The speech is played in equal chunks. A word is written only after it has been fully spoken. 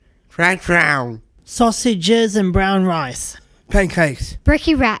Fried brown. Sausages and brown rice. Pancakes.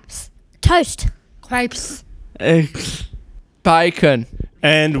 Bricky wraps. Toast. Crepes. Eggs. Bacon.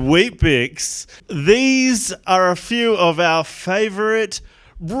 And Wheat Bix. These are a few of our favourite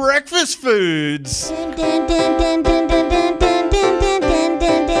breakfast foods.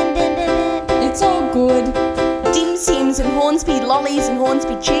 It's all good. Dim Sims and Hornsby lollies and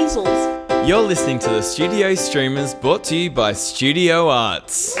Hornsby cheesels. You're listening to the Studio Streamers, brought to you by Studio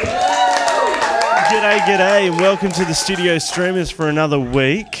Arts. G'day, and welcome to the Studio Streamers for another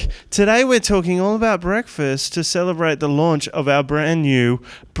week. Today we're talking all about breakfast to celebrate the launch of our brand new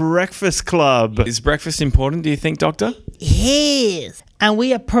Breakfast Club. Is breakfast important, do you think, Doctor? Yes. And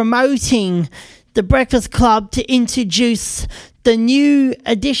we are promoting the Breakfast Club to introduce the new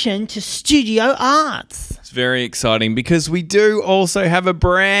addition to Studio Arts. It's very exciting because we do also have a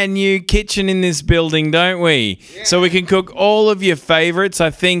brand new kitchen in this building, don't we? Yeah. So we can cook all of your favourites. I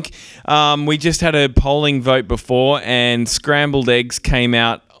think we just had a polling vote before and scrambled eggs came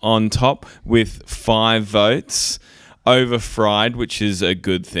out on top with 5 votes over fried, which is a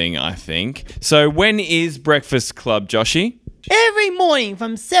good thing, I think. So when is Breakfast Club, Joshy? Every morning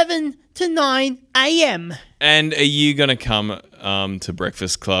from 7 to 9 a.m. And are you going to come to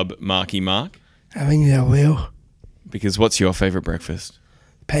Breakfast Club, Marky Mark? I think I will. Because what's your favourite breakfast?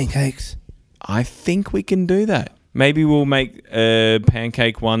 Pancakes. I think we can do that. Maybe we'll make a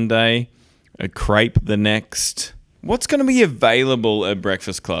pancake one day, a crepe the next. What's going to be available at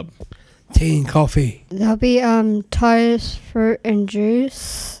Breakfast Club? Tea and coffee. There'll be toast, fruit and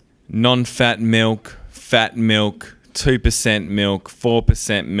juice. Non-fat milk, fat milk, 2% milk,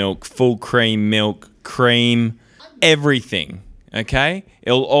 4% milk, full cream, everything, okay?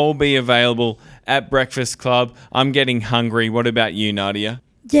 It'll all be available at Breakfast Club. I'm getting hungry. What about you, Nadia?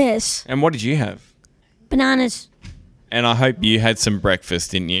 Yes. And what did you have? Bananas. And I hope you had some breakfast,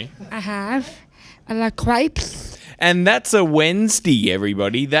 didn't you? I have. I like crepes. And that's a Wednesday,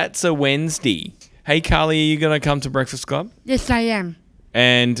 everybody. That's a Wednesday. Hey, Carly, are you going to come to Breakfast Club? Yes, I am.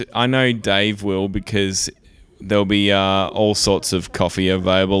 And I know Dave will because there'll be all sorts of coffee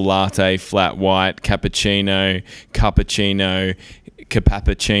available. Latte, flat white, cappuccino, cappuccino.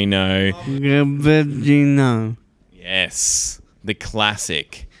 Yes, the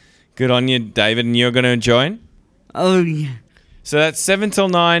classic. Good on you, David. And you're going to join? Oh, yeah. So that's 7 till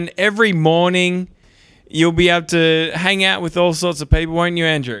 9 every morning. You'll be able to hang out with all sorts of people, won't you,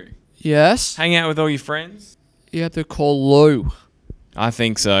 Andrew? Yes? Hang out with all your friends? You have to call Lou. I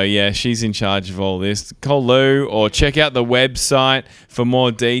think so, yeah. She's in charge of all this. Call Lou or check out the website for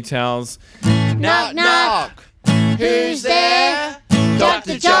more details. Knock, knock. Who's there?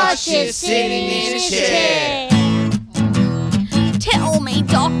 Dr. Josh is sitting in his chair. Tell me,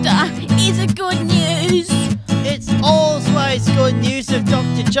 Doctor, is it good news? It's always good news with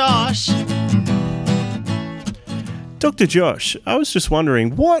Dr. Josh. Dr. Josh, I was just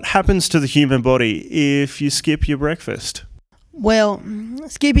wondering, what happens to the human body if you skip your breakfast? Well,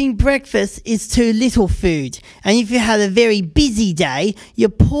 skipping breakfast is too little food. And if you had a very busy day, your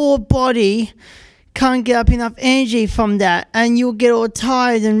poor body can't get up enough energy from that and you'll get all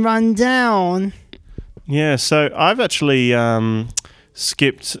tired and run down. Yeah, so I've actually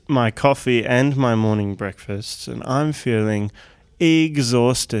skipped my coffee and my morning breakfast and I'm feeling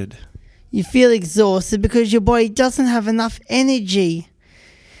exhausted. You feel exhausted because your body doesn't have enough energy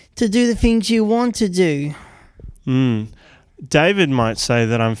to do the things you want to do. David might say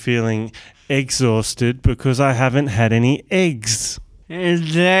that I'm feeling exhausted because I haven't had any eggs.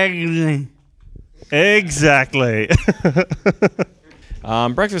 Exactly.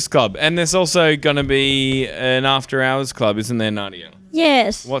 Breakfast Club. And there's also going to be an after hours club, isn't there, Nadia?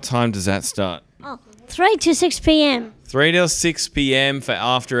 Yes. What time does that start? 3 to 6 p.m. 3 till 6 p.m. for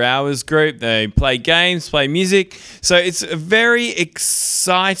after hours group. They play games, play music. So it's a very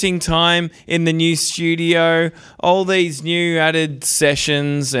exciting time in the new studio. All these new added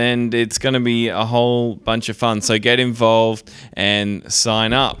sessions and it's going to be a whole bunch of fun. So get involved and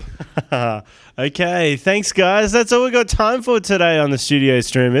sign up. Okay, thanks guys. That's all we got time for today on the Studio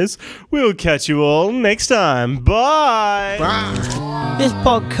Streamers. We'll catch you all next time. Bye. This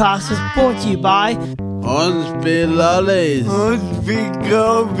podcast is brought to you by Hornsby Lollies. Hornsby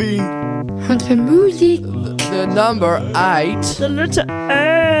Gobi. Hornsby Music. The number 8. the letter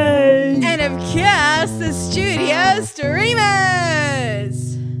A. And of course, the Studio Streamers.